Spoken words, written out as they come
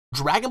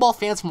Dragon Ball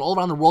fans from all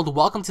around the world,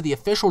 welcome to the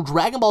official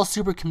Dragon Ball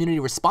Super community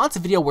response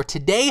video, where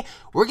today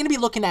we're going to be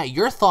looking at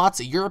your thoughts,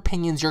 your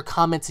opinions, your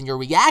comments, and your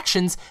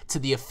reactions to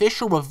the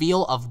official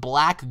reveal of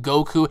Black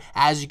Goku.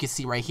 As you can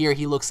see right here,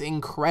 he looks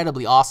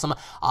incredibly awesome.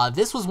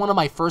 This was one of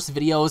my first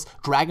videos,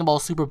 Dragon Ball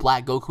Super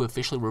Black Goku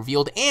officially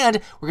revealed, and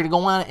we're going to go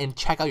on and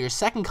check out your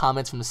second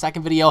comments from the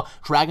second video,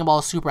 Dragon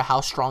Ball Super How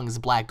Strong is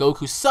Black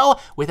Goku. So,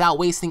 without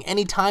wasting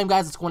any time,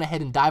 guys, let's go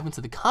ahead and dive into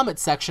the comment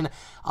section.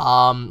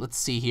 Let's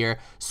see here.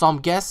 So I'm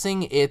guessing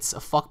it's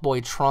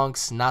fuckboy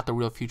Trunks, not the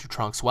real future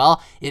Trunks.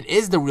 Well, it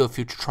is the real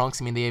future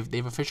Trunks. I mean,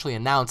 they've officially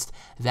announced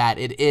that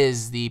it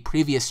is the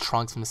previous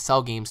Trunks from the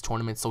Cell Games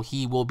tournament, so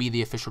he will be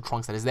the official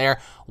Trunks that is there.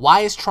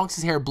 Why is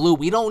Trunks' hair blue?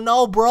 We don't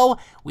know, bro.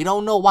 We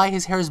don't know why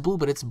his hair is blue,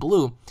 but it's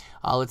blue.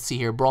 Let's see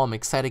here, bro. I'm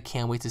excited.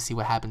 Can't wait to see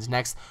what happens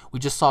next. We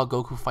just saw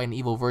Goku fight an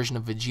evil version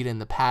of Vegeta in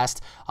the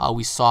past.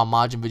 We saw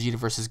Majin Vegeta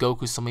versus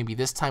Goku, so maybe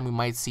this time we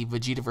might see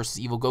Vegeta versus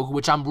evil Goku,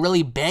 which I'm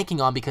really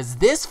banking on because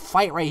this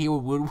fight right here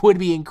would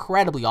be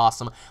incredibly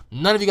awesome.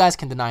 None of you guys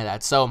can deny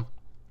that. So,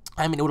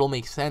 I mean, it would all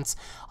make sense.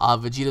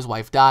 Vegeta's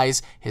wife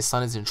dies, his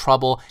son is in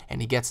trouble,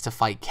 and he gets to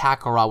fight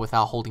Kakarot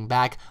without holding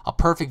back. A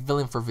perfect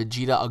villain for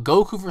Vegeta. A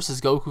Goku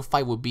versus Goku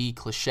fight would be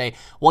cliche.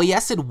 Well,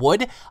 yes, it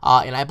would,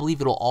 and I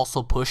believe it'll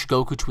also push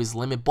Goku to his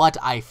limit, but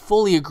I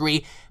fully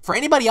agree. For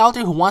anybody out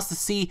there who wants to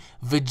see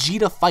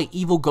Vegeta fight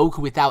evil Goku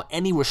without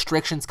any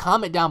restrictions,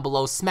 comment down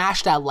below,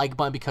 smash that like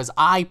button, because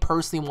I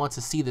personally want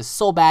to see this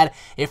so bad.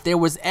 If there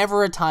was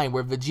ever a time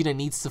where Vegeta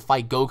needs to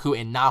fight Goku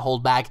and not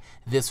hold back,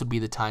 this would be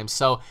the time.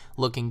 So,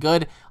 looking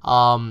good,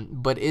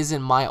 but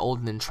isn't Mai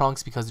older than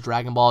Trunks? Because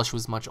Dragon Ball, she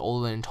was much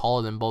older and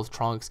taller than both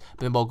Trunks,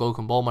 than both Goku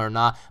and Bulma, or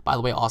not. By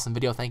the way, awesome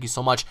video, thank you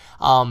so much.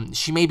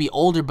 She may be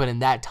older, but in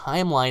that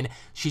timeline,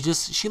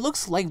 she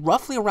looks like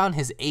roughly around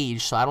his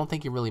age, so I don't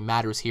think it really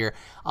matters here.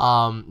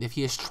 If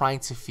he is trying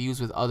to fuse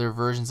with other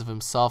versions of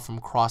himself from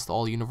across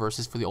all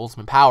universes for the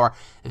ultimate power,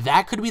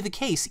 that could be the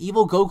case.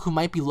 Evil Goku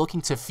might be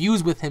looking to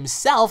fuse with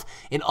himself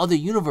in other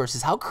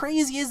universes. How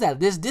crazy is that?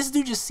 This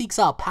dude just seeks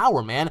out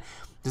power, man.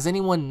 Does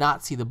anyone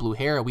not see the blue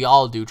hair? We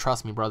all do,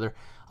 trust me, brother.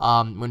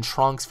 When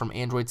Trunks from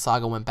Android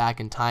Saga went back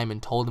in time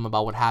and told him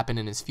about what happened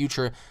in his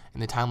future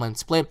in the timeline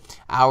split,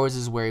 ours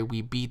is where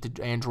we beat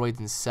the androids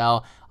in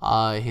Cell,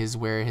 his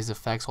where his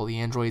affects all the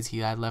androids he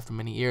had left for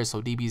many years,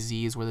 so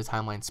DBZ is where the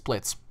timeline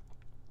splits.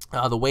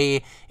 The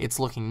way it's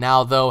looking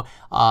now, though,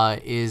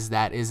 is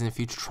that isn't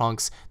future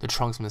Trunks the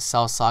Trunks from the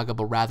Cell Saga,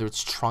 but rather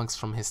it's Trunks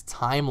from his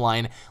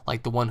timeline,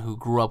 like the one who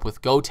grew up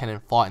with Goten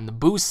and fought in the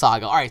Buu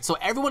Saga. Alright, so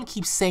everyone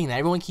keeps saying that.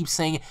 Everyone keeps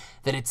saying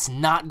that it's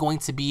not going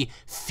to be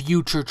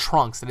future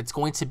Trunks, that it's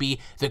going to be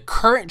the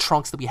current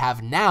Trunks that we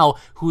have now,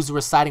 who's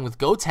residing with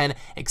Goten,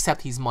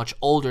 except he's much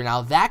older.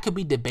 Now, that could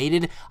be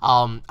debated.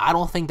 I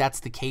don't think that's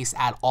the case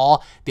at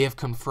all. They have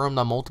confirmed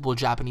on multiple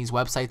Japanese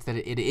websites that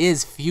it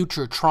is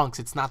future Trunks.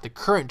 It's not the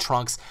current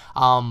Trunks,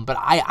 but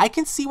I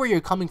can see where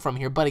you're coming from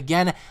here, but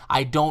again,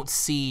 I don't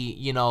see,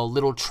 you know,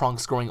 little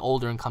Trunks growing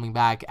older and coming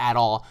back at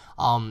all.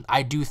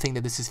 I do think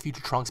that this is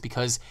future Trunks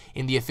because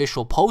in the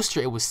official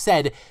poster it was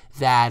said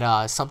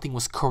that something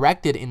was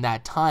corrected in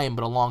that time,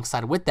 but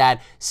alongside with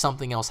that,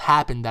 something else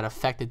happened that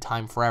affected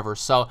time forever.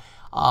 So,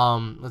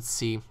 let's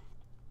see.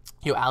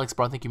 Yo, Alex,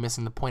 bro, I think you're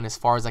missing the point. As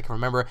far as I can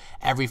remember,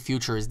 every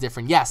future is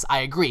different. Yes, I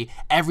agree.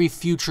 Every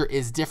future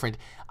is different.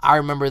 I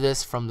remember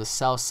this from the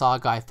Cell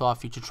Saga. I thought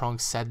future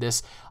Trunks said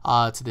this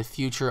to the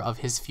future of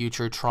his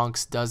future.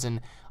 Trunks doesn't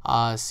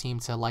seem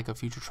to like a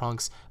future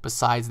Trunks.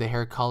 Besides, the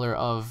hair color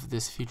of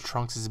this future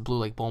Trunks is blue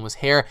like Bulma's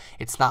hair.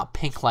 It's not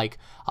pink like.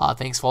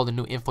 Thanks for all the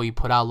new info you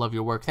put out. Love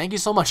your work. Thank you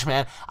so much,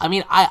 man. I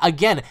mean,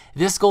 again,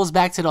 this goes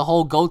back to the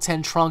whole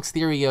Goten Trunks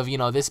theory of, you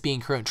know, this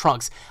being current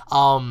Trunks.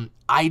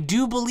 I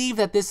do believe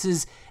that this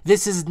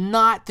is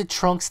not the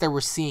Trunks that we're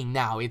seeing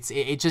now.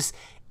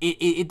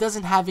 It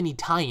doesn't have any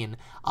tie-in.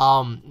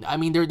 I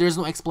mean, there's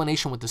no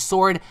explanation with the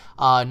sword,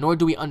 nor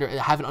do we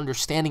have an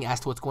understanding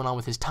as to what's going on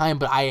with his time,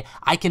 but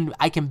I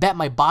can bet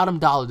my bottom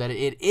dollar that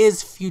it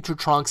is future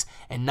Trunks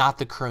and not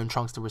the current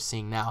Trunks that we're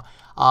seeing now.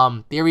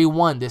 Theory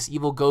 1, this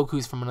evil Goku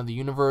is from another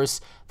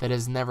universe that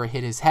has never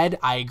hit his head.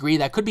 I agree,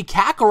 that could be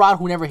Kakarot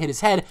who never hit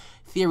his head.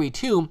 Theory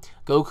 2,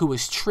 Goku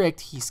was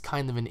tricked, he's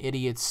kind of an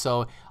idiot,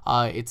 so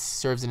it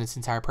serves in its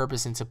entire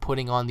purpose into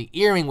putting on the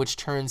earring, which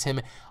turns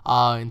him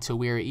into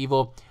weird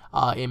evil.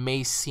 It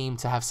may seem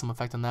to have some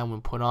effect on that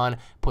when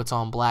puts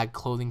on black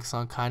clothing,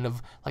 some kind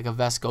of like a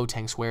vest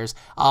Gotenks wears.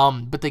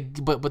 But the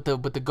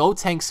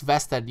Gotenks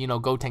vest that, you know,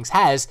 Gotenks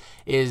has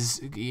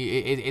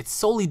it's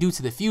solely due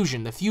to the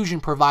fusion. The fusion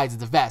provides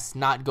the vest,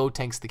 not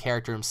Gotenks the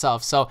character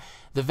himself. So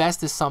the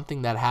vest is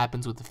something that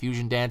happens with the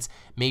fusion dance.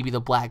 Maybe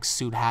the black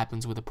suit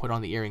happens with the put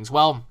on the earrings.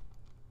 Well,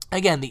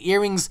 again, the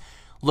earrings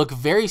look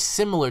very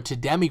similar to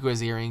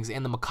Demigra's earrings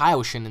and the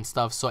Makaiyoshin and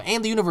stuff. So,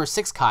 and the Universe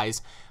 6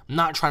 Kai's. I'm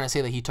not trying to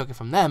say that he took it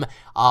from them,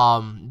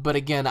 but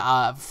again,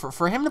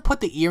 for him to put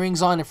the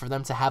earrings on and for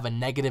them to have a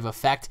negative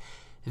effect,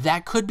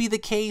 that could be the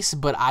case,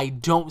 but I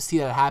don't see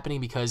that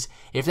happening, because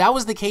if that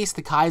was the case,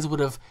 the Kais would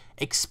have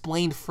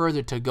explained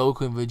further to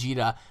Goku and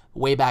Vegeta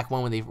way back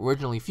when they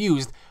originally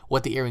fused,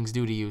 what the earrings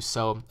do to you.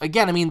 So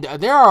again, I mean,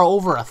 there are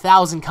over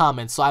 1,000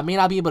 comments, so I may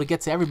not be able to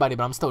get to everybody,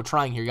 but I'm still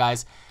trying here,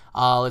 guys.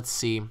 Let's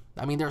see.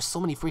 I mean, there are so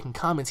many freaking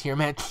comments here,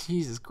 man.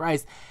 Jesus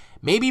Christ.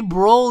 Maybe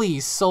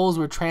Broly's souls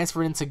were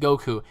transferred into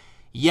Goku.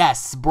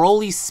 Yes,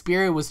 Broly's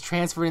spirit was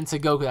transferred into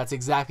Goku. That's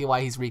exactly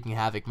why he's wreaking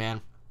havoc,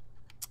 man.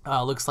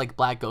 Looks like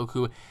Black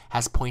Goku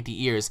has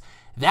pointy ears.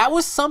 That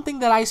was something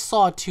that I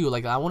saw too.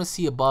 Like, I want to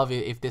see above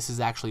it if this is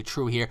actually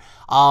true here.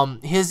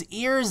 His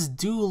ears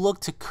do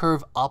look to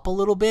curve up a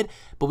little bit,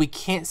 but we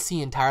can't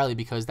see entirely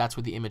because that's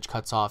where the image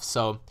cuts off.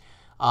 So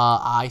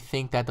I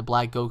think that the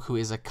Black Goku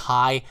is a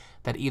Kai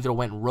that either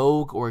went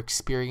rogue or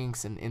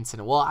experienced an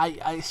incident. Well,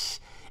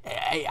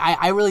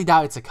 I really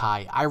doubt it's a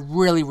Kai. I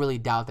really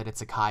doubt that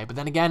it's a Kai. But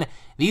then again,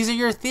 these are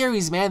your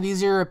theories, man.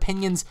 These are your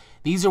opinions.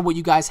 These are what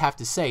you guys have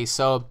to say.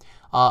 So,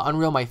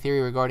 Unreal, my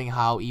theory regarding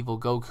how evil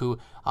Goku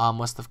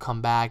must have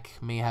come back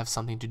may have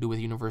something to do with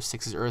Universe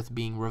 6's Earth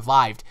being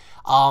revived.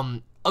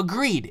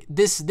 Agreed.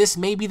 This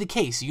may be the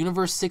case.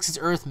 Universe 6's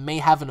Earth may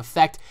have an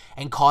effect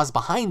and cause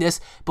behind this,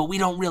 but we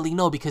don't really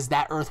know because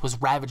that Earth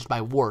was ravaged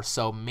by war.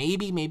 So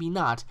maybe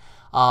not.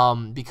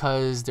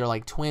 Because they're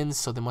like twins,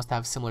 so they must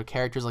have similar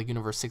characters like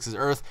Universe 6's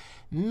Earth.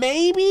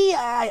 Maybe.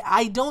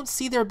 I don't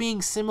see there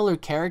being similar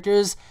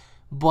characters,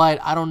 but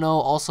I don't know.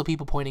 Also,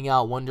 people pointing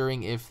out,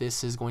 wondering if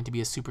this is going to be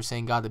a Super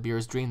Saiyan God that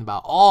Beerus dreamed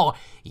about. Oh,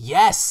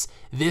 yes,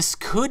 this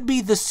could be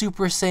the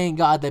Super Saiyan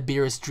God that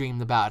Beerus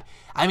dreamed about.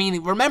 I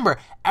mean, remember,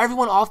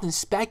 everyone often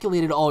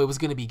speculated, oh, it was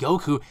going to be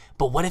Goku,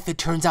 but what if it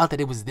turns out that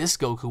it was this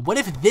Goku? What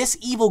if this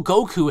evil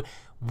Goku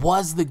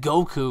was the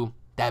Goku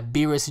that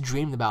Beerus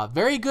dreamed about?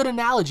 Very good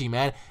analogy,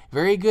 man.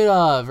 Very good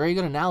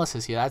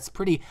analysis here. That's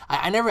pretty.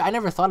 I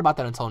never thought about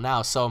that until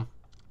now. So,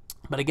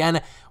 but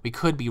again, we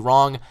could be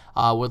wrong.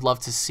 Would love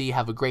to see.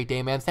 Have a great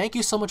day, man. Thank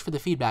you so much for the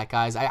feedback,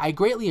 guys. I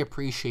greatly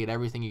appreciate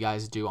everything you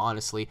guys do,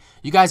 honestly.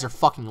 You guys are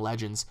fucking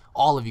legends.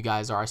 All of you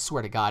guys are, I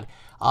swear to God.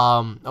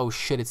 Oh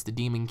shit, it's the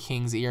Demon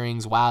King's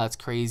earrings. Wow, that's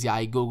crazy.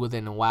 I googled it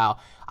and wow.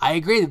 I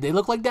agree that they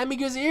look like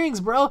Demigra's earrings,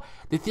 bro.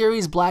 The theory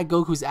is Black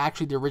Goku is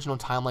actually the original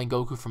timeline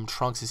Goku from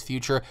Trunks'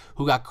 future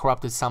who got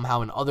corrupted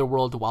somehow in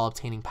Otherworld while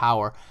obtaining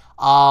power.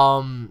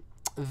 I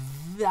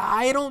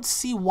don't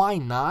see why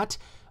not.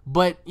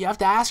 But you have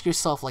to ask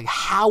yourself, like,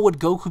 how would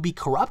Goku be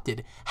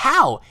corrupted?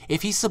 How?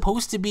 If he's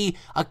supposed to be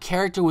a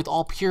character with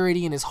all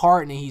purity in his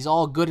heart and he's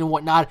all good and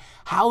whatnot,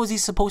 how is he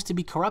supposed to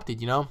be corrupted,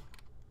 you know?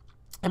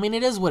 I mean,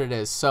 it is what it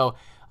is. So,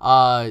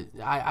 I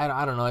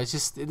don't know. It's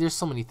just, there's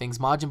so many things.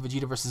 Majin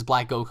Vegeta versus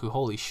Black Goku.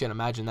 Holy shit,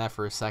 imagine that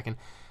for a second.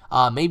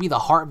 Maybe the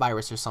heart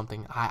virus or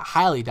something. I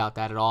highly doubt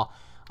that at all.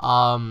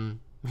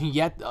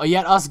 Yet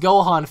us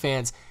Gohan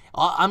fans.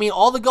 I mean,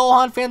 all the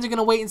Gohan fans are going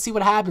to wait and see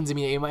what happens. I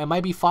mean, it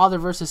might be father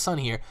versus son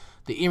here.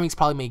 The earrings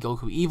probably made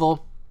Goku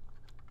evil.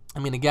 I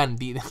mean, again,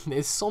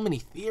 there's so many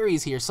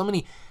theories here, so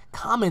many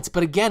comments.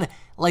 But again,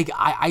 like,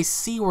 I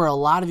see where a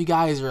lot of you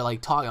guys are,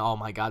 like, talking. Oh,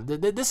 my God.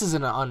 This is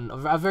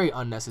a very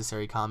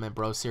unnecessary comment,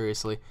 bro.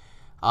 Seriously.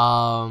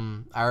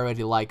 I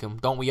already like him.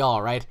 Don't we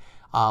all, right?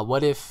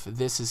 What if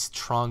this is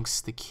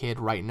Trunks, the kid,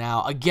 right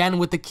now? Again,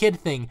 with the kid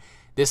thing.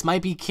 This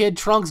might be Kid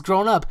Trunks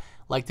grown up,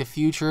 like the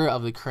future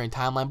of the current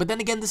timeline. But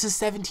then again, this is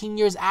 17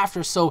 years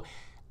after, so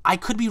I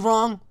could be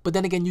wrong, but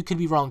then again, you could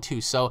be wrong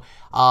too. So,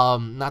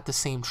 not the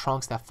same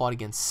Trunks that fought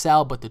against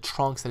Cell, but the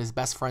Trunks that is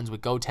best friends with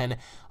Goten.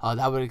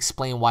 That would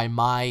explain why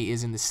Mai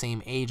is in the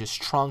same age as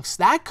Trunks.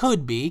 That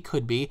could be.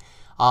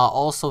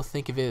 Also,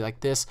 think of it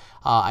like this.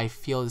 I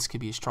feel this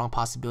could be a strong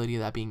possibility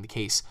of that being the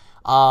case.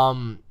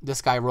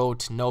 This guy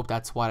wrote, nope,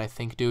 that's what I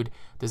think, dude.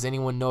 Does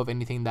anyone know of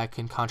anything that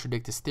can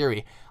contradict this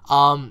theory?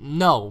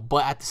 No,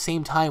 but at the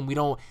same time, we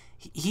don't.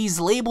 He's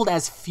labeled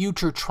as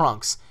future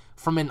Trunks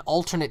from an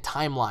alternate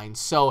timeline.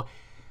 So,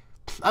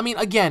 I mean,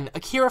 again,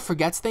 Akira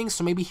forgets things,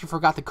 so maybe he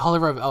forgot the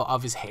color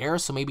of his hair,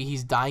 so maybe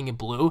he's dyeing it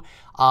blue.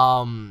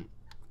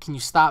 Can you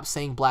stop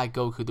saying Black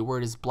Goku? The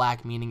word is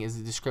black, meaning is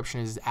the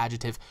description is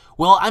adjective.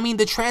 Well, I mean,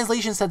 the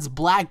translation says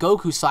Black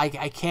Goku, so I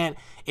can't.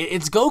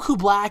 It's Goku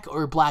Black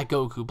or Black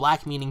Goku.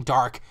 Black meaning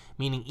dark,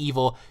 meaning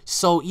evil.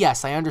 So,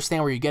 yes, I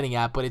understand where you're getting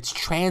at, but it's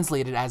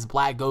translated as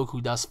Black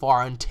Goku thus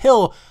far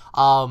until,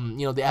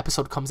 you know, the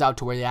episode comes out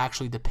to where they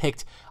actually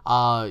depict,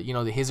 you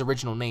know, his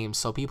original name.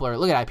 So people are,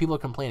 look at that, people are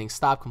complaining.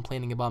 Stop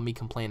complaining about me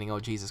complaining. Oh,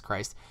 Jesus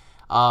Christ.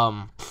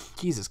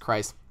 Jesus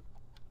Christ.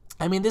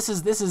 I mean, this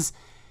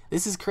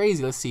is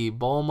crazy. Let's see.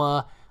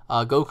 Bulma,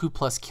 Goku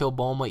plus Kill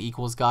Bulma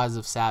equals Gods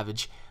of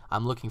Savage.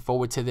 I'm looking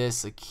forward to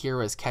this.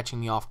 Akira is catching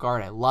me off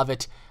guard. I love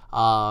it.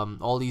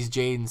 All these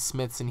Jaden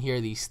Smiths in here,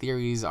 these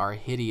theories are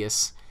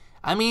hideous.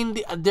 I mean,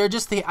 they're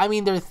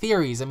they're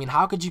theories. I mean,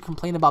 how could you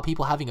complain about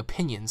people having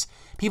opinions?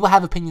 People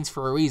have opinions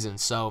for a reason,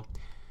 so.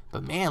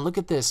 But man, look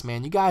at this,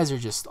 man. You guys are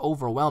just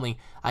overwhelming.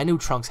 I knew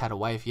Trunks had a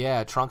wife.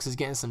 Yeah, Trunks is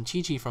getting some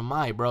chi-chi from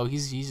Mai, bro.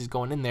 He's just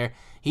going in there.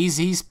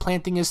 He's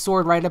planting his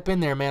sword right up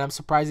in there, man. I'm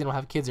surprised they don't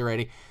have kids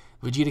already.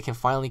 Vegeta can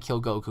finally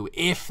kill Goku.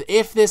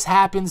 If this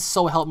happens,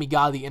 so help me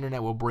God, the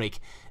internet will break.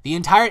 The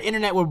entire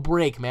internet will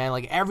break, man.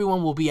 Like,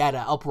 everyone will be at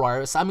an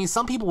uproar. I mean,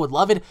 some people would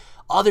love it.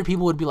 Other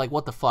people would be like,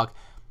 what the fuck?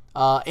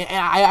 And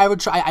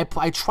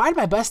I tried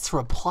my best to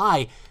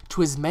reply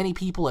to as many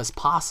people as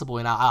possible,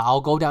 and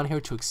I'll go down here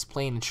to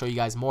explain and show you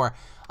guys more.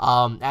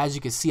 As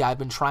you can see, I've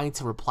been trying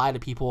to reply to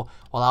people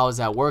while I was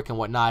at work and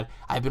whatnot.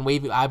 I've been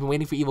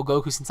waiting for Evil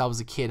Goku since I was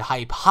a kid.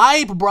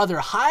 Hype, brother,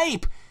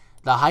 hype!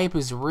 The hype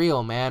is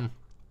real, man.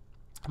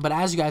 But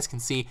as you guys can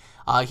see,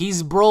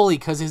 he's Broly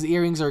because his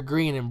earrings are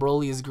green and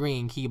Broly is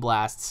green. Key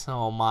blasts.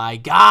 Oh my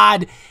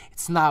god!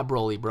 It's not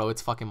Broly, bro.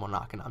 It's fucking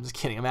Monakana. I'm just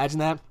kidding. Imagine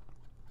that.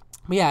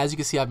 But yeah, as you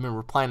can see, I've been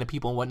replying to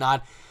people and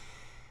whatnot.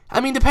 I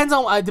mean, depending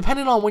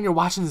on when you're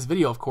watching this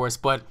video, of course,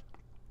 but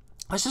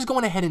let's just go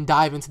ahead and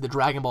dive into the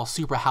Dragon Ball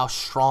Super. How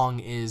strong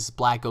is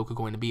Black Goku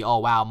going to be? Oh,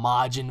 wow.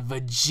 Majin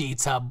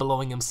Vegeta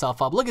blowing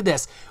himself up. Look at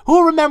this.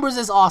 Who remembers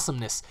this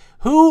awesomeness?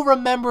 Who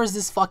remembers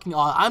this fucking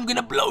I'm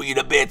gonna blow you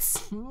to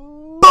bits.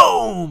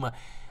 Boom!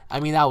 I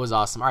mean, that was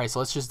awesome. All right, so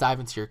let's just dive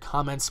into your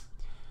comments.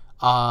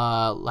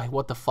 Like,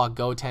 what the fuck,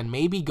 Goten?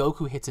 Maybe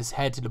Goku hits his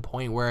head to the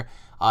point where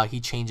he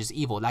changes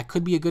evil. That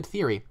could be a good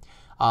theory.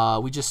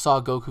 We just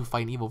saw Goku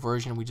fight an evil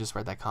version. We just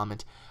read that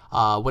comment.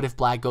 What if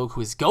Black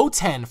Goku is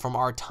Goten from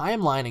our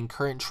timeline and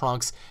current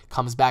Trunks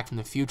comes back from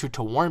the future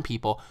to warn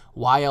people?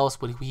 Why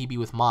else would he be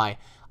with Mai?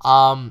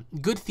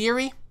 Good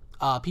theory.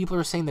 People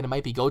are saying that it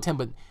might be Goten,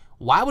 but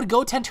why would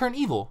Goten turn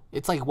evil?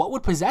 It's like, what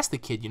would possess the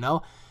kid, you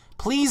know?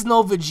 Please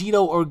no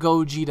Vegito or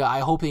Gogeta. I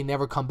hope they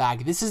never come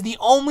back. This is the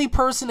only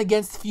person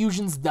against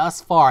fusions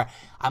thus far.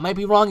 I might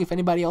be wrong. If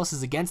anybody else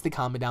is against it,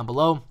 comment down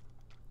below.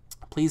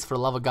 Please, for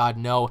the love of God,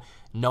 no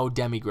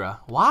Demigra.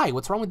 Why?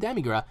 What's wrong with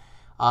Demigra?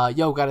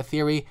 Yo, got a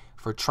theory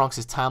for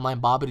Trunks'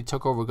 timeline. Babidi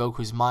took over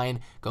Goku's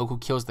mind.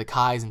 Goku kills the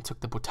Kais and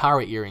took the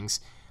Potara earrings.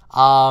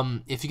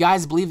 If you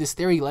guys believe this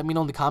theory, let me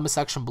know in the comment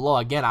section below.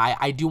 Again,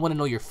 I do want to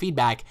know your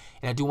feedback,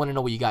 and I do want to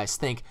know what you guys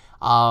think.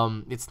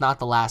 It's not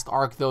the last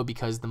arc, though,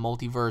 because the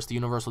multiverse, the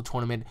Universal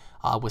Tournament,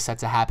 was set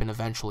to happen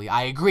eventually.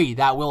 I agree,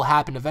 that will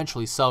happen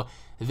eventually, so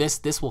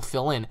this will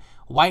fill in.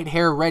 White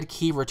hair, red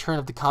key, return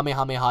of the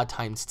Kamehameha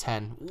times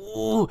 10.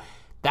 Ooh,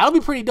 that'll be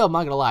pretty dope, I'm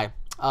not gonna lie.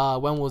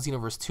 When will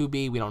Xenoverse 2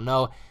 be? We don't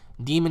know.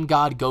 Demon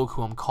God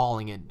Goku, I'm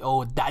calling it.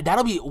 Oh,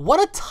 that'll be, what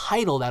a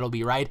title that'll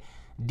be, right?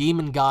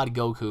 Demon God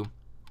Goku.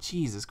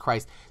 Jesus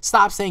Christ.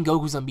 Stop saying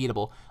Goku's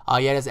unbeatable.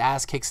 He had his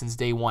ass kicked since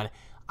day one.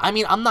 I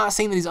mean, I'm not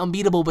saying that he's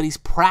unbeatable, but he's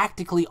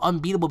practically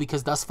unbeatable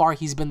because thus far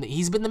he's been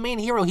the main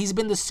hero. He's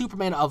been the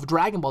Superman of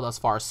Dragon Ball thus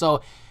far.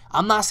 So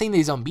I'm not saying that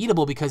he's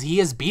unbeatable because he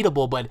is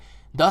beatable, but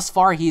thus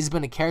far he's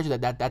been a character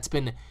that's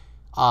been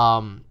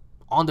on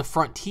the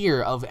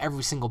frontier of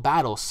every single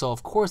battle. So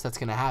of course that's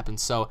gonna happen.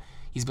 So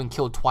he's been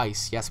killed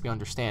twice. Yes, we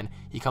understand.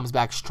 He comes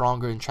back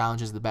stronger and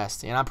challenges the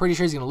best. And I'm pretty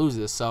sure he's gonna lose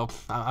this. So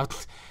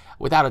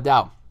without a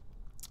doubt.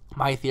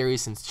 My theory,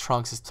 since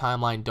Trunks'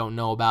 timeline don't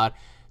know about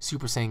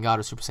Super Saiyan God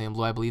or Super Saiyan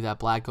Blue, I believe that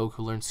Black Goku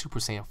learned Super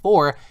Saiyan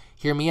 4.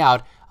 Hear me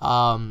out.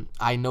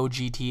 I know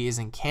GT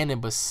isn't canon,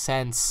 but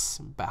since,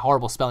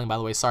 horrible spelling by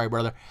the way, sorry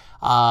brother,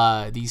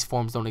 these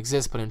forms don't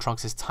exist, but in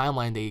Trunks'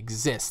 timeline they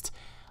exist.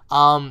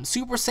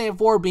 Super Saiyan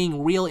 4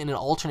 being real in an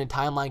alternate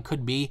timeline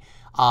could be,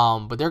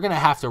 but they're going to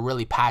have to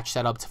really patch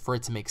that up for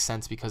it to make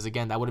sense, because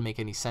again, that wouldn't make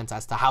any sense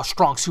as to how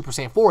strong Super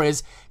Saiyan 4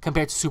 is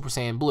compared to Super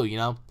Saiyan Blue, you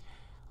know?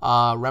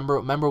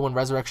 Remember when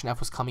Resurrection F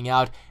was coming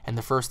out and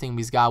the first thing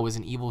we got was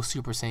an evil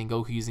Super Saiyan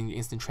Goku using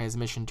instant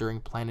transmission during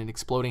planet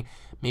exploding?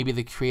 Maybe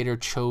the creator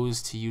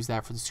chose to use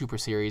that for the Super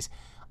series.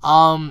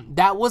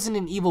 That wasn't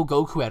an evil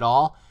Goku at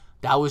all.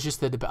 That was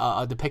just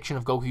a depiction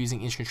of Goku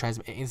using instant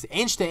transmission.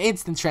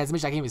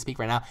 I can't even speak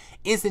right now.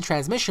 Instant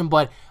transmission,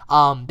 but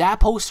that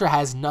poster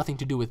has nothing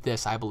to do with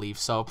this, I believe.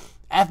 So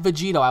F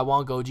Vegito, I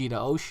want Gogeta.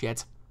 Oh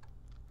shit.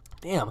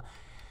 Damn.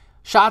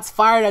 Shots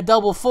fired at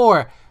double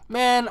 4.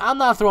 Man, I'm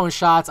not throwing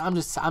shots. I'm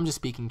just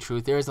speaking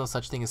truth. There is no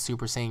such thing as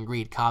Super Saiyan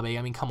Green Kabe.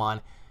 I mean, come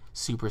on,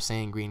 Super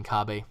Saiyan Green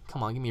Kabe.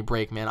 Come on, give me a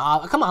break, man.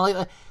 Come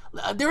on,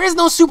 there is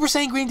no Super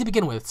Saiyan Green to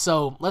begin with.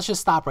 So let's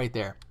just stop right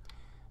there.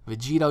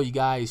 Vegito, you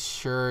guys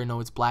sure know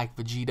it's Black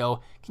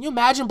Vegito. Can you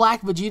imagine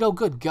Black Vegito?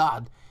 Good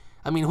God.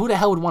 I mean, who the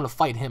hell would want to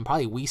fight him?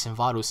 Probably Whis and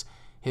Varus.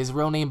 His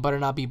real name better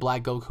not be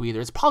Black Goku either.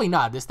 It's probably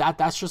not.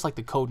 That's just like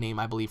the code name,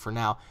 I believe, for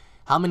now.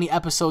 How many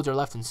episodes are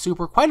left in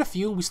Super? Quite a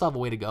few. We still have a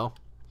way to go.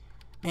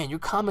 Man, your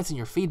comments and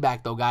your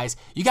feedback, though, guys.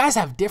 You guys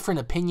have different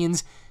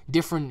opinions,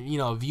 different,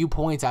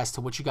 viewpoints as to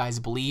what you guys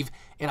believe.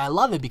 And I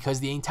love it because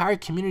the entire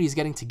community is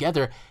getting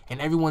together and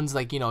everyone's,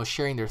 like,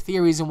 sharing their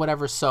theories and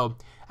whatever. So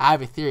I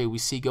have a theory. We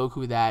see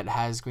Goku that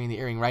has green the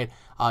earring, right?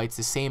 It's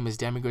the same as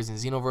Demigra's in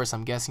Xenoverse.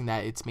 I'm guessing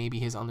that it's maybe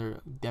his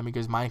under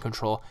Demigra's mind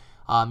control.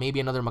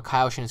 Maybe another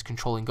Makaio-shin is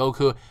controlling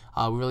Goku.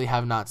 We really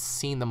have not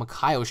seen the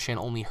Makaio-shin,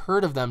 only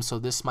heard of them. So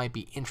this might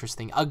be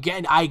interesting.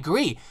 Again, I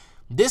agree.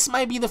 This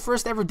might be the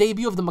first ever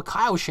debut of the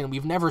Makaio-shin.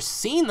 We've never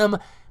seen them,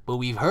 but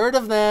we've heard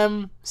of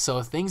them.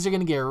 So things are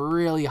going to get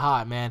really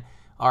hot, man.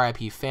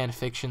 RIP fan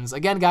fictions.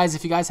 Again, guys,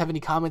 if you guys have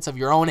any comments of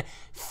your own,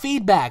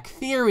 feedback,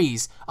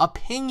 theories,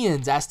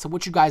 opinions as to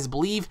what you guys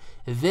believe,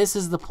 this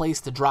is the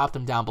place to drop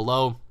them down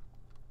below.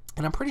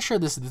 And I'm pretty sure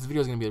this video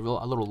is going to be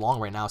a little long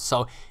right now.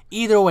 So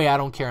either way, I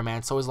don't care,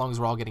 man. So as long as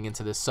we're all getting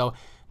into this. So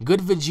good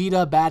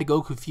Vegeta, bad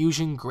Goku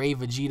fusion, great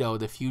Vegito,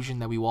 the fusion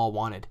that we all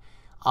wanted.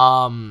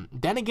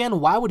 Then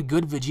again, why would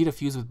good Vegeta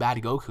fuse with bad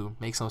Goku?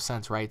 Makes no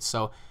sense, right?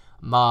 So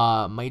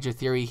major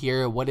theory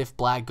here. What if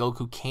black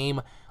Goku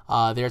came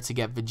there to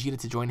get Vegeta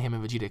to join him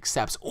and Vegeta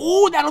accepts?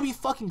 Oh, that'll be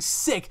fucking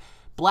sick.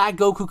 Black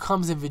Goku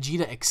comes and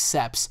Vegeta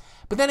accepts.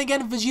 But then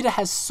again, Vegeta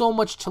has so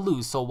much to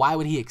lose. So why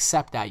would he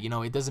accept that? You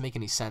know, it doesn't make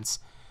any sense.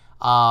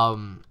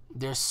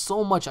 There's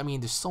so much. I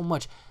mean, there's so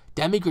much.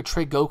 Demigra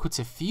tricked Goku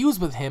to fuse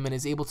with him and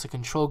is able to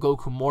control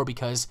Goku more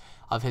because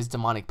of his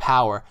demonic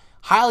power.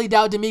 Highly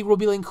doubt Demigra will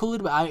be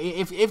included, but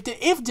if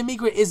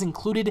Demigra is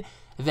included,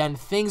 then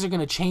things are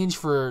gonna change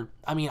for.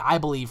 I mean, I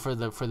believe for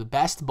the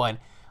best. But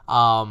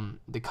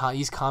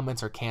these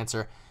comments are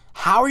cancer.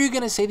 How are you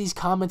gonna say these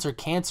comments are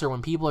cancer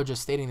when people are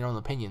just stating their own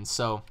opinions?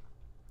 So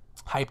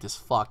hyped as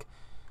fuck.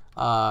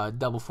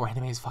 Double 4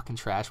 anime is fucking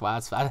trash. Wow,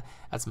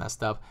 that's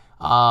messed up.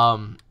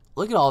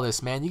 Look at all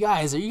this, man. You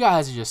guys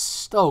are just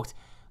stoked.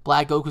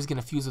 Black Goku's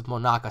gonna fuse with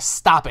Monaka.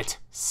 Stop it.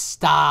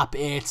 Stop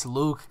it,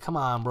 Luke. Come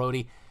on,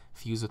 Brody.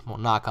 Fuse with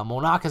Monaka.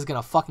 Monaka's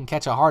gonna fucking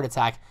catch a heart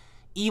attack.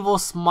 Evil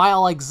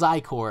smile like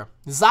Zykor.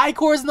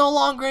 Zykor is no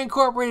longer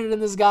incorporated in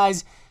this,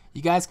 guys.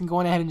 You guys can go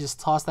on ahead and just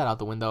toss that out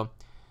the window.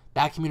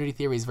 That community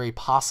theory is very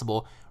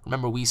possible.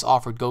 Remember, Whis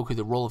offered Goku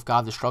the role of God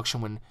of Destruction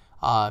when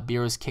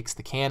Beerus kicks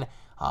the can.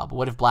 But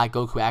what if Black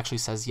Goku actually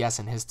says yes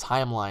in his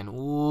timeline?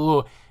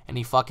 Ooh, and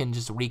he fucking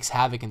just wreaks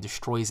havoc and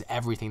destroys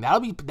everything.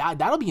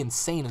 That'll be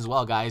insane as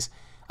well, guys.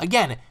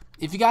 Again,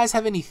 if you guys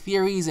have any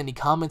theories, any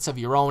comments of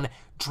your own,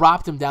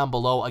 drop them down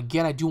below.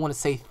 Again, I do want to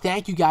say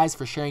thank you guys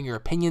for sharing your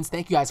opinions.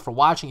 Thank you guys for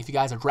watching. If you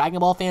guys are Dragon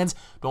Ball fans,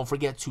 don't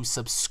forget to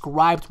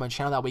subscribe to my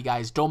channel. That way you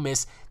guys don't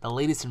miss the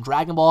latest in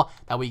Dragon Ball.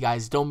 That way you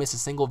guys don't miss a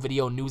single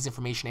video, news,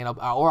 information, and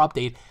or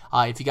update.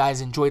 If you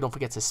guys enjoy, don't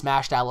forget to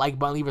smash that like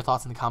button. Leave your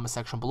thoughts in the comment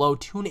section below.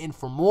 Tune in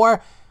for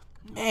more.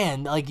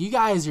 Man, like, you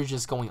guys are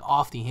just going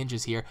off the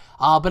hinges here.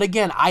 But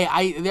again,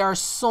 there are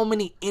so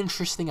many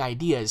interesting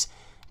ideas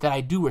that I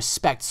do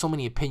respect, so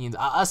many opinions.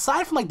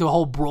 Aside from like the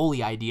whole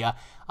Broly idea,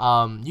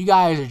 you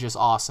guys are just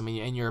awesome,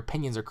 and your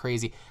opinions are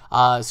crazy.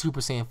 Super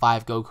Saiyan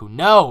 5 Goku.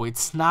 No,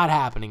 it's not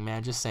happening,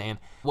 man. Just saying.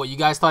 What, you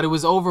guys thought it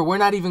was over? We're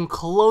not even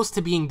close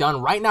to being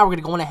done. Right now, we're going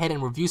to go on ahead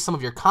and review some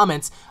of your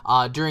comments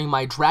during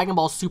my Dragon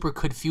Ball Super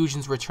Could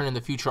Fusions Return in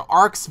the Future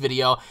Arcs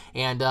video.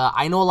 And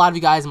I know a lot of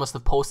you guys must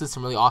have posted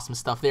some really awesome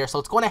stuff there. So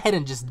let's go on ahead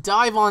and just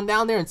dive on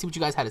down there and see what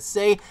you guys had to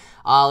say.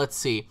 Let's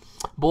see.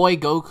 Boy,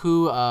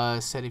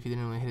 Goku said if he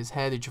didn't hit his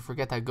head, did you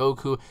forget that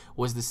Goku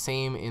was the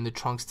same in the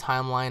Trunks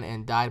timeline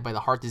and died by the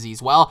heart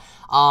disease? Well,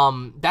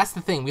 that's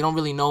the thing. We don't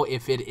really know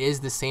if it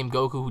is the same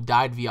Goku who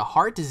died via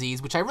heart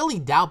disease, which I really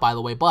doubt, by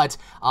the way. But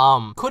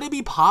could it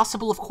be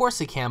possible? Of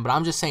course it can. But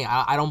I'm just saying,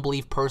 I don't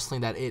believe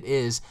personally that it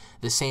is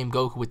the same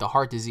Goku with the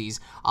heart disease.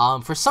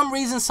 For some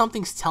reason,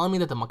 something's telling me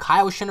that the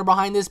Makaio are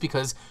behind this,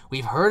 because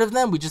we've heard of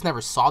them, we just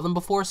never saw them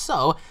before.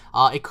 So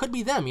it could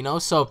be them, you know.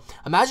 So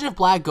imagine if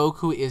Black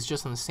Goku is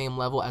just on the same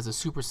level as a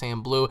Super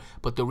Saiyan Blue,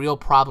 but the real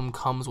problem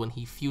comes when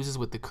he fuses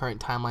with the current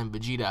timeline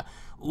Vegeta.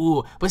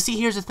 Ooh, but see,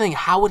 here's the thing.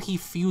 How would he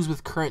fuse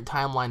with current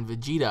timeline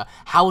Vegeta?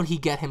 How would he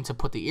get him to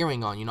put the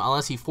earring on, you know,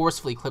 unless he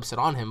forcefully clips it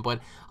on him? But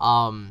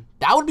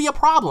that would be a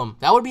problem.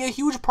 That would be a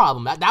huge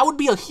problem. That would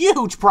be a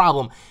huge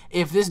problem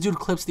if this dude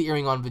clips the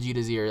earring on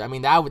Vegeta's ear. I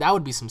mean, that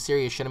would be some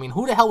serious shit. I mean,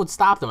 who the hell would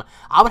stop them?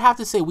 I would have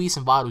to say Whis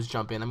and Vaduz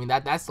jump in. I mean,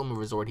 that's the only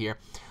resort here.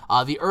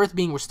 The Earth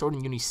being restored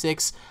in Uni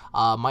 6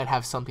 might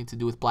have something to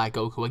do with Black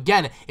Goku.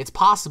 Again, it's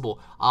possible,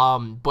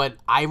 but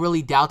I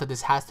really doubt that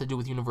this has to do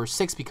with Universe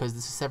 6, because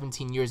this is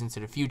 17 years into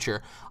the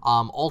future.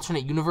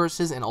 Alternate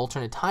universes and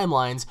alternate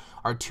timelines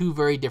are two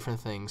very different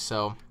things,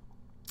 so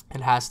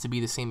it has to be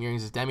the same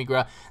earrings as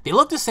Demigra. They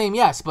look the same,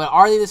 yes, but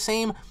are they the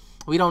same?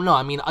 We don't know.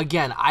 I mean,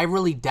 again, I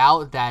really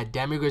doubt that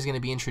Demigra is going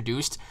to be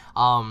introduced.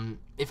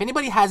 If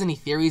anybody has any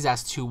theories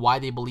as to why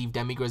they believe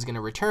Demigra is going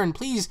to return,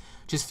 please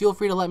just feel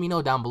free to let me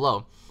know down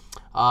below.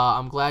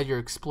 I'm glad you're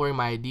exploring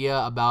my idea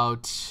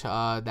about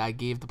that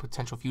gave the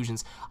potential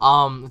fusions.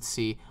 Let's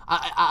see.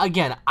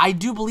 Again, I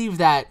do believe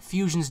that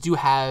fusions do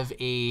have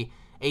a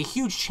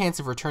huge chance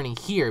of returning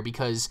here,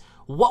 because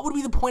what would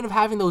be the point of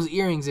having those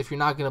earrings if you're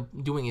not going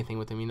to do anything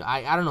with them? You know,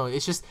 I don't know.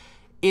 It's just,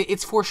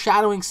 it's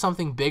foreshadowing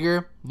something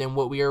bigger than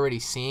what we're already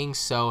seeing.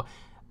 So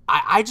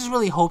I just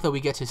really hope that we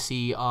get to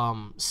see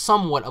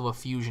somewhat of a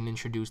fusion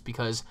introduced,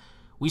 because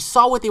we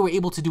saw what they were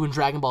able to do in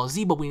Dragon Ball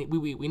Z, but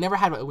we never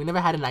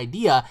had an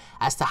idea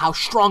as to how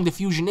strong the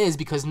fusion is,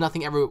 because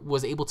nothing ever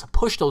was able to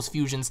push those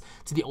fusions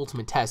to the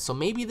ultimate test. So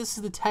maybe this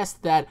is the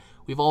test that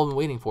we've all been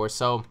waiting for.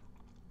 So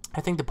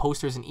I think the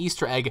poster is an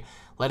Easter egg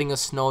letting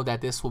us know that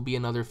this will be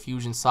another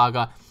fusion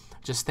saga.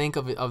 Just think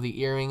of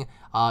the earring.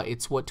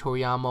 It's what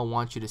Toriyama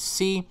wants you to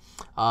see.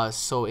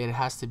 So it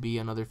has to be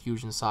another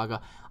fusion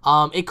saga.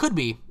 It could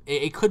be.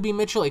 It could be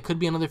Mitchell. It could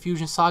be another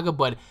fusion saga.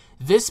 But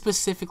this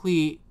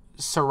specifically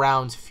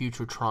surrounds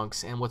future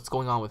Trunks and what's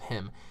going on with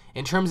him.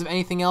 In terms of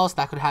anything else,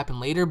 that could happen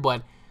later.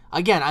 But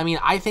again, I mean,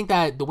 I think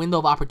that the window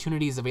of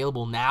opportunity is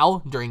available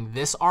now during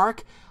this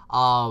arc.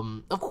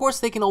 Of course,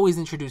 they can always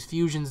introduce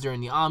fusions during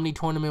the Omni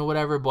tournament or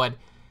whatever, but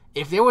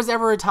if there was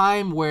ever a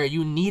time where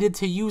you needed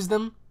to use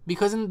them,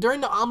 because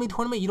during the Omni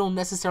tournament, you don't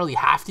necessarily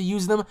have to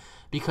use them,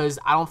 because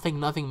I don't think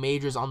nothing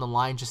major is on the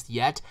line just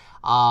yet.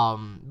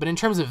 But in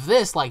terms of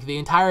this, like, the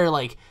entire,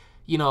 like,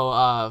 you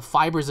know,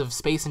 fibers of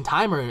space and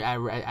time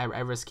are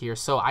at risk here.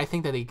 So I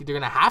think that they're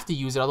going to have to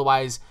use it.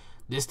 Otherwise,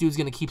 this dude's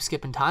going to keep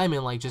skipping time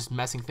and, like, just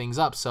messing things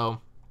up.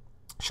 So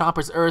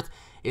Champa's Earth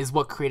is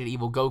what created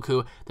Evil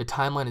Goku. The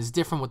timeline is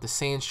different with the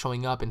Saiyans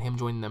showing up and him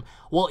joining them.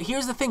 Well,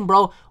 here's the thing,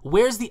 bro.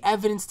 Where's the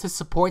evidence to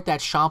support that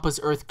Champa's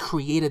Earth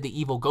created the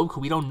Evil Goku?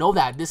 We don't know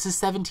that. This is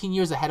 17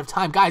 years ahead of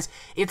time. Guys,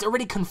 it's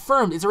already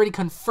confirmed. It's already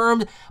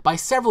confirmed by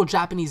several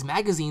Japanese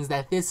magazines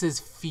that this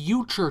is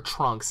future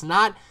Trunks.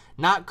 Not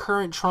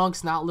current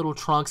Trunks, not little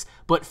Trunks,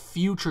 but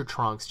future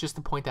Trunks, just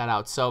to point that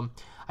out. So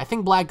I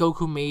think Black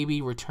Goku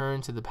maybe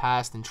returned to the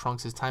past in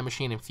Trunks' time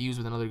machine and fused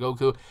with another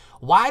Goku.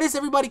 Why does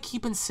everybody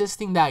keep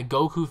insisting that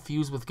Goku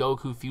fused with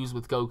Goku, fused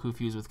with Goku,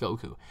 fused with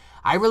Goku?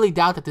 I really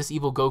doubt that this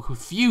evil Goku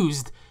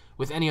fused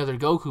with any other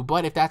Goku,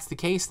 but if that's the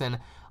case, then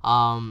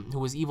who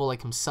was evil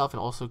like himself and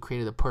also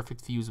created the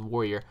perfect fused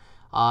warrior.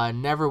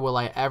 Never will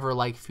I ever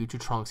like future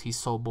Trunks. He's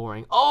so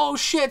boring. Oh,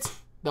 shit!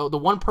 The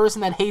one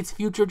person that hates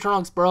future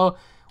Trunks, bro.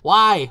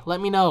 Why? Let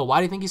me know. Why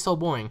do you think he's so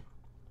boring?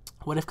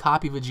 What if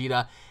Copy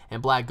Vegeta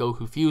and Black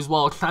Goku fuse?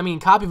 Well, I mean,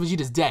 Copy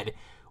Vegeta's dead.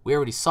 We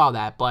already saw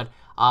that. But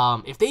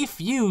if they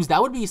fuse,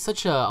 that would be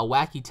such a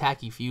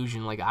wacky-tacky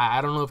fusion. Like,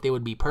 I don't know if they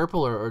would be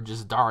purple or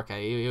just dark.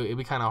 It'd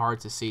be kind of hard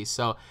to see.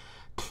 So,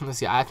 let's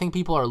see. I think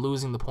people are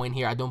losing the point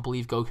here. I don't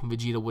believe Goku and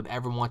Vegeta would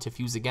ever want to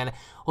fuse again.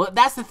 Well,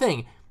 that's the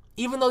thing.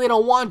 Even though they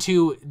don't want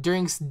to,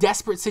 during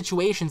desperate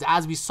situations,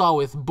 as we saw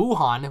with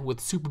Buhan, with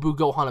Super Buu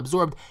Gohan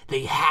absorbed,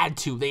 they had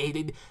to.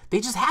 They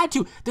just had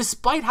to.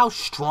 Despite how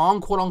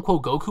strong,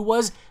 quote-unquote, Goku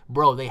was,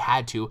 bro, they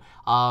had to.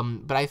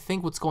 But I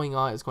think what's going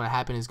to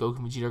happen is Goku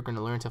and Vegeta are going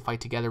to learn to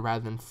fight together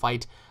rather than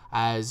fight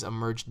as a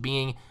merged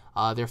being.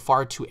 They're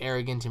far too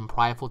arrogant and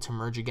prideful to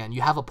merge again.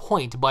 You have a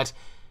point, but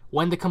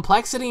when the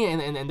complexity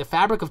and the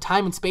fabric of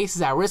time and space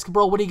is at risk,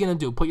 bro, what are you going to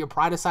do? Put your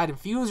pride aside and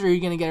fuse, or are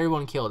you going to get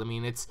everyone killed? I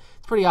mean, it's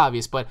pretty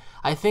obvious, but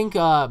I think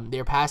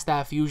they're past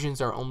that.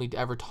 Fusions are only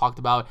ever talked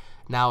about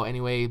now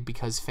anyway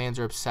because fans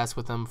are obsessed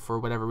with them for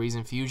whatever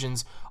reason.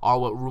 Fusions are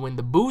what ruined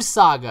the Buu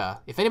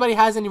saga. If anybody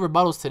has any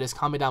rebuttals to this,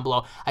 comment down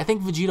below. I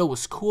think Vegeta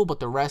was cool, but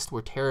the rest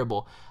were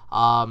terrible.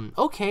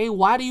 Okay,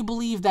 why do you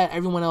believe that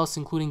everyone else,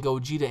 including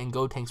Gogeta and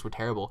Gotenks, were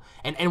terrible?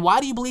 And why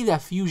do you believe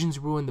that fusions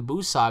ruined the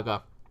Buu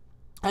saga?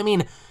 I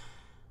mean,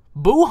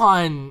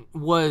 Buhan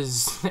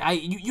was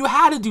you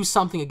had to do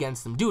something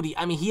against him, dude.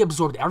 I mean, he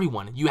absorbed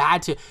everyone. You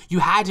had to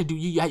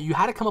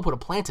come up with a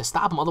plan to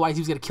stop him. Otherwise,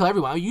 he was gonna kill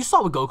everyone. I mean, you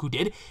saw what Goku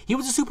did. He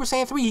was a Super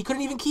Saiyan 3. He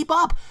couldn't even keep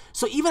up.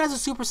 So even as a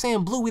Super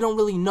Saiyan Blue, we don't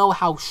really know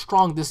how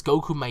strong this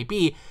Goku might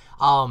be.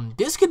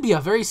 This could be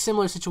a very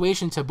similar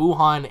situation to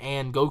Buhan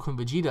and Goku and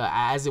Vegeta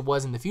as it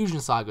was in the Fusion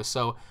Saga.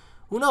 So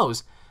who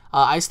knows?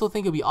 I still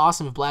think it'd be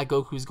awesome if Black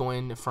Goku's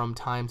going from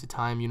time to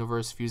time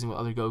universe fusing with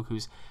other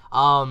Gokus.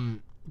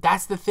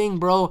 That's the thing,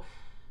 bro.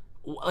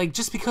 Like,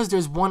 just because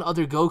there's one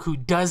other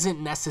Goku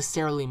doesn't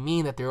necessarily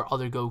mean that there are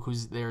other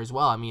Gokus there as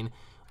well. I mean,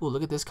 ooh,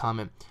 look at this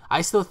comment.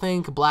 I still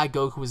think Black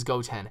Goku is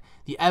Goten.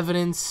 The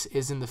evidence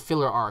is in the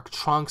filler arc.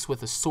 Trunks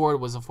with a sword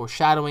was a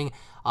foreshadowing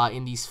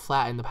in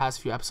the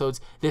past few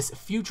episodes. This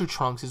future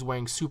Trunks is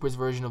wearing Super's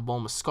version of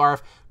Bulma's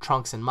scarf,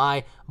 Trunks and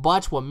Mai.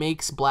 But what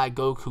makes Black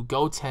Goku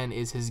Goten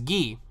is his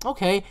gi.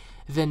 Okay,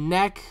 the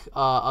neck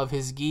of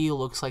his gi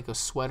looks like a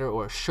sweater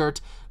or a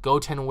shirt.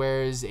 Goten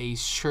wears a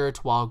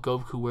shirt while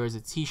Goku wears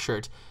a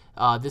t-shirt.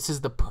 This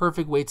is the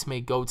perfect way to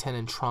make Goten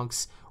and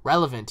Trunks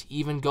relevant.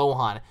 Even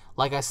Gohan.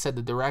 Like I said,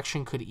 the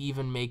direction could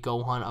even make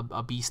Gohan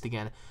a beast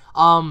again.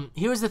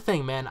 Here's the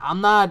thing, man.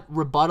 I'm not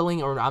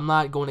rebutting or I'm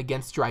not going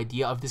against your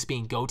idea of this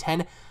being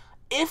Goten.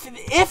 If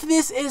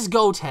this is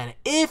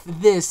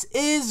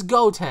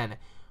Goten,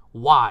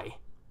 why?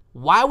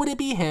 Why would it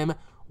be him?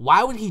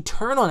 Why would he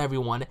turn on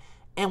everyone?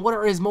 And what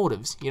are his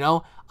motives, you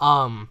know?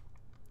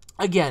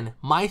 Again,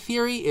 my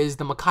theory is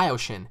the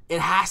Makaioshin. It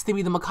has to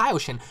be the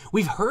Makaioshin.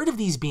 We've heard of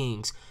these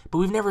beings, but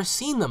we've never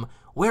seen them.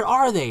 Where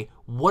are they?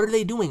 What are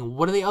they doing?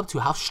 What are they up to?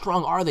 How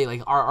strong are they?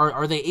 Like,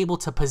 are they able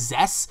to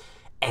possess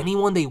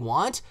anyone they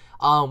want?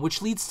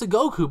 Which leads to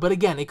Goku. But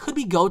again, it could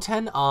be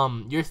Goten.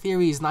 Your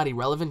theory is not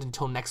irrelevant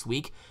until next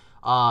week.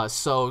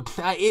 So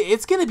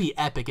it's going to be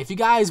epic. If you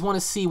guys want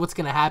to see what's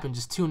going to happen,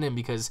 just tune in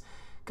because,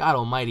 God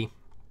almighty,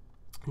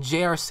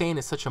 J.R. Sane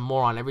is such a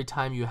moron. Every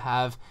time you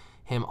have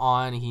him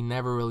on, he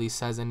never really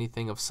says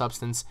anything of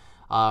substance.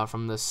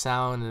 From the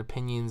sound and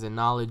opinions and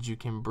knowledge you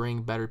can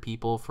bring better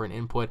people for an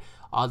input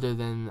other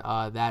than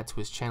that to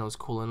his channel is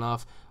cool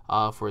enough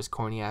for his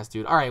corny ass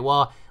dude. Alright,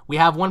 well, We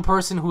have one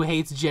person who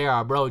hates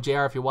JR. Bro,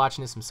 JR, if you're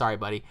watching this, I'm sorry,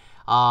 buddy.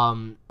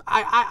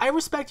 I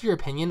respect your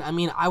opinion. I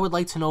mean, I would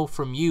like to know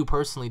from you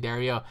personally,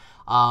 Dario,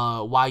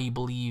 why you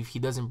believe he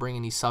doesn't bring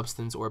any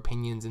substance or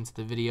opinions into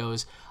the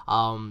videos.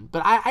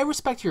 But I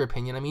respect your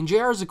opinion. I mean,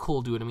 JR is a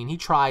cool dude. I mean, he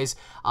tries,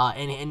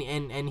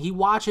 and he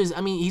watches.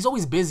 I mean, he's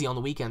always busy on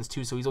the weekends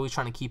too, so he's always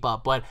trying to keep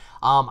up. But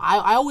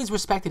I always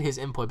respected his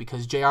input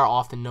because JR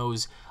often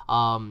knows,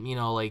 you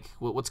know, like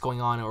what's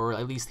going on, or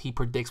at least he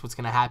predicts what's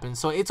gonna happen.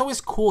 So it's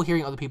always cool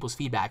hearing other people's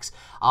feedbacks.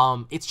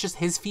 It's just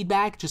his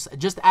feedback,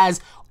 just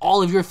as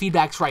all of your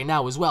feedbacks right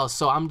now as well.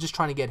 So I'm just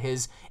trying to get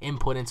his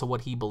input into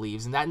what he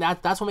believes, and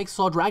that's what makes us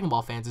all Dragon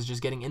Ball fans, is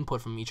just getting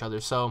input from each other.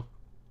 So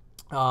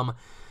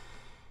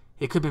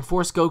it could have been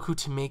forced Goku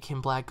to make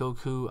him Black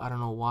Goku. I don't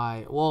know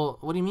why. Well,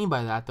 what do you mean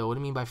by that, though? What do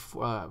you mean by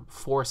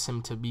force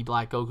him to be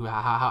Black Goku?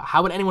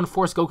 How would anyone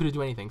force Goku to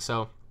do anything?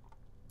 So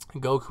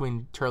Goku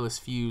and Turles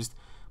fused,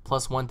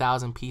 plus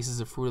 1,000 pieces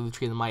of fruit of the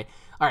tree of the might.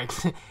 All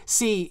right,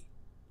 see,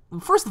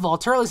 first of all,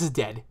 Turles is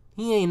dead.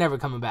 He ain't never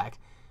coming back.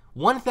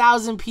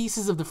 1,000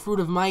 pieces of the fruit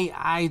of might.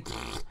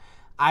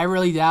 I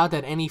really doubt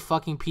that any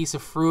fucking piece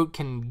of fruit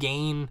can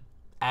gain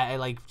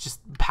like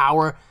just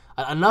power,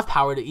 enough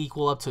power to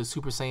equal up to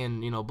Super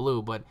Saiyan, you know,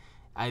 Blue. But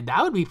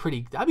that would be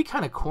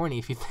kind of corny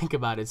if you think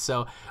about it.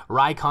 So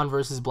Raikon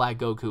versus Black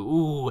Goku.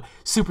 Ooh,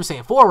 Super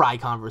Saiyan 4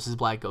 Raikon versus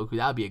Black Goku.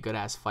 That would be a good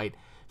ass fight.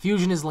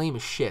 Fusion is lame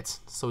as shit.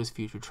 So is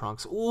Future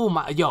Trunks. Ooh,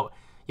 yo,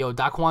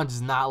 Daquan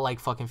does not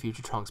like fucking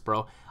Future Trunks,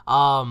 bro.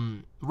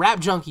 Rap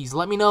junkies,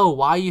 let me know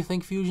why you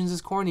think Fusions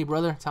is corny,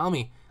 brother. Tell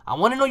me. I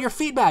want to know your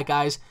feedback,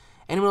 guys.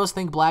 Anyone else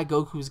think Black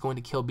Goku is going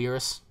to kill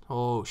Beerus?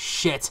 Oh,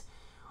 shit.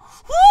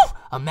 Woo!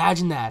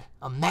 Imagine that.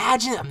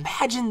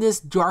 Imagine this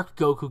Dark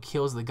Goku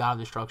kills the God of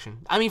Destruction.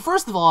 I mean,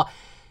 first of all,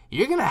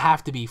 you're going to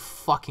have to be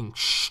fucking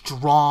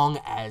strong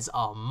as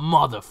a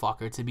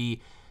motherfucker to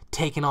be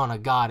taking on a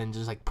god and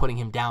just like putting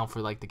him down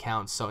for like the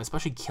count. So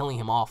especially killing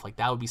him off, like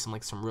that would be some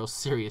real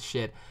serious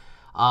shit.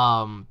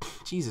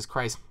 Jesus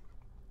Christ.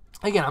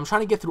 Again, I'm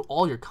trying to get through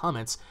all your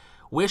comments.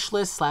 Wish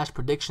list /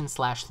 prediction /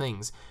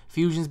 things.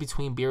 Fusions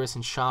between Beerus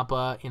and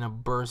Champa in a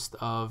burst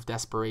of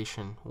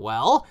desperation.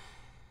 Well,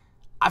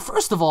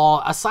 first of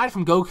all, aside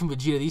from Goku and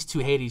Vegeta, these two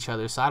hate each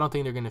other, so I don't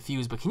think they're going to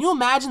fuse. But can you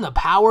imagine the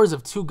powers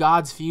of two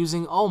gods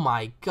fusing? Oh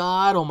my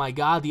god,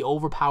 the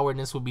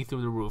overpoweredness would be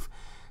through the roof.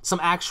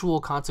 Some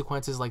actual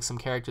consequences, like some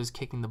characters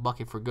kicking the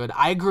bucket for good.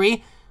 I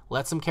agree.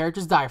 Let some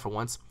characters die for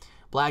once.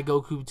 Black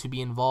Goku to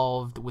be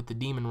involved with the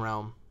Demon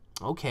Realm.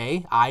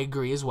 Okay, I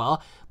agree as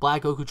well.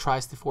 Black Goku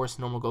tries to force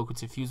normal Goku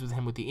to fuse with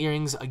him with the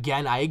earrings.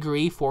 Again, I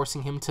agree.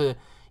 Forcing him to,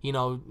 you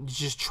know,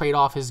 just trade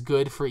off his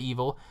good for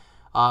evil.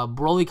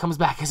 Broly comes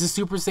back as a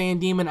Super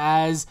Saiyan Demon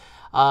as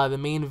the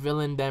main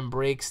villain, then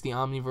breaks the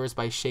Omniverse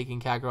by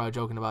shaking Kakarot.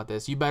 Joking about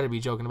this. You better be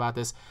joking about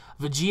this.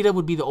 Vegeta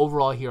would be the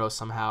overall hero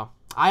somehow.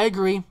 I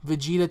agree.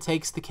 Vegeta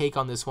takes the cake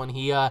on this one.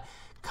 He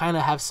kind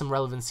of has some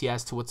relevancy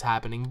as to what's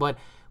happening, but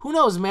who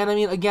knows, man? I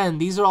mean, again,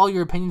 these are all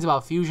your opinions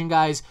about Fusion,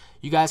 guys.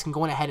 You guys can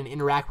go ahead and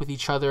interact with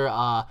each other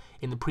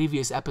in the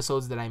previous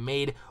episodes that I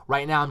made.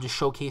 Right now, I'm just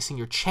showcasing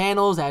your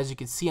channels. As you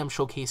can see, I'm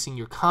showcasing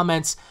your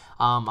comments.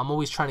 I'm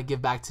always trying to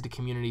give back to the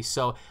community.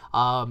 So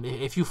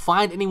if you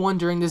find anyone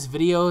during this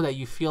video that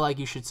you feel like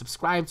you should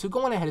subscribe to,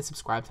 go on ahead and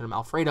subscribe to them.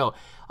 Alfredo,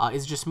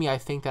 it's just me. I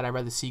think that I'd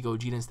rather see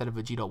Gogeta instead of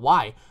Vegeta.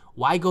 Why?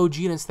 Why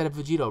Gogeta instead of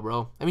Vegeta,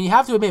 bro? I mean, you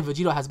have to admit,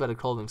 Vegeta has better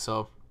clothing,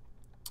 so...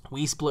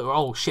 We split.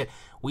 Oh shit,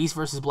 Whis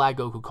versus Black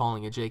Goku,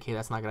 calling it. JK,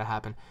 that's not gonna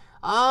happen.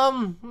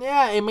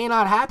 Yeah, it may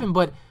not happen,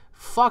 but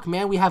fuck,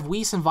 man, we have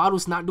Whis and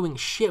Varus not doing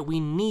shit. We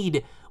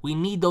need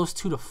those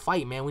two to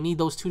fight, man. We need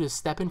those two to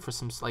step in for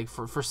some, like,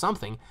 for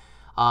something.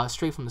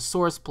 Straight from the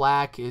source,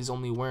 Black is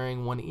only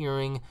wearing one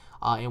earring,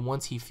 and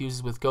once he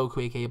fuses with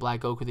Goku, aka Black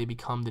Goku, they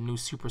become the new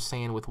Super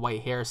Saiyan with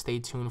white hair. Stay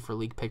tuned for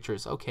leaked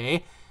pictures.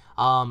 Okay,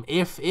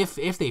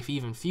 if they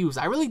even fuse,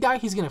 I really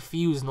doubt he's gonna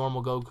fuse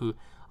normal Goku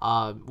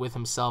with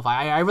himself.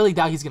 I really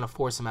doubt he's gonna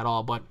force him at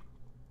all. But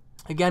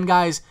again,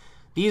 guys,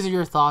 these are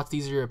your thoughts,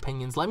 these are your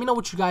opinions. Let me know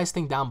what you guys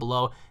think down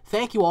below.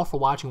 Thank you all for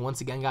watching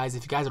once again, guys.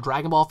 If you guys are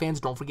Dragon Ball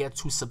fans, don't forget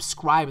to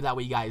subscribe. That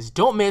way you guys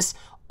don't miss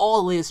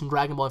all the latest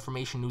Dragon Ball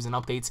information, news, and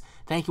updates.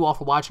 Thank you all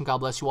for watching. God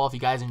bless you all. If you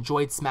guys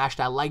enjoyed, smash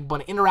that like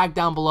button. Interact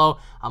down below.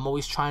 I'm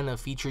always trying to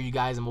feature you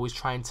guys. I'm always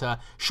trying to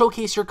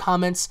showcase your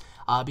comments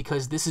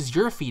because this is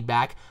your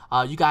feedback.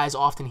 You guys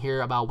often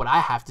hear about what I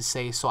have to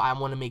say, so I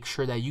want to make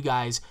sure that you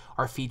guys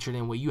are featured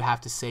in what you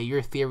have to say,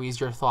 your theories,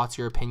 your thoughts,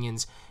 your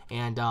opinions.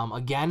 And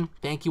again,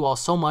 thank you all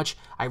so much.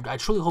 I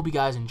truly hope you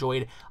guys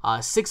enjoyed.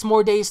 6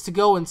 more days to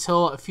go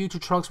until Future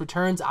Trunks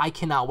returns. I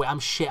cannot wait. I'm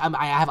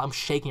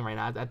shaking right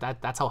now.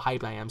 That's how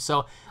hyped I am.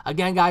 So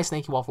again, guys,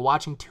 thank you all for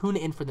watching. Tune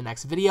in for the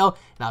next video,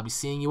 and I'll be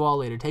seeing you all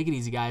later. Take it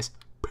easy, guys.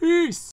 Peace.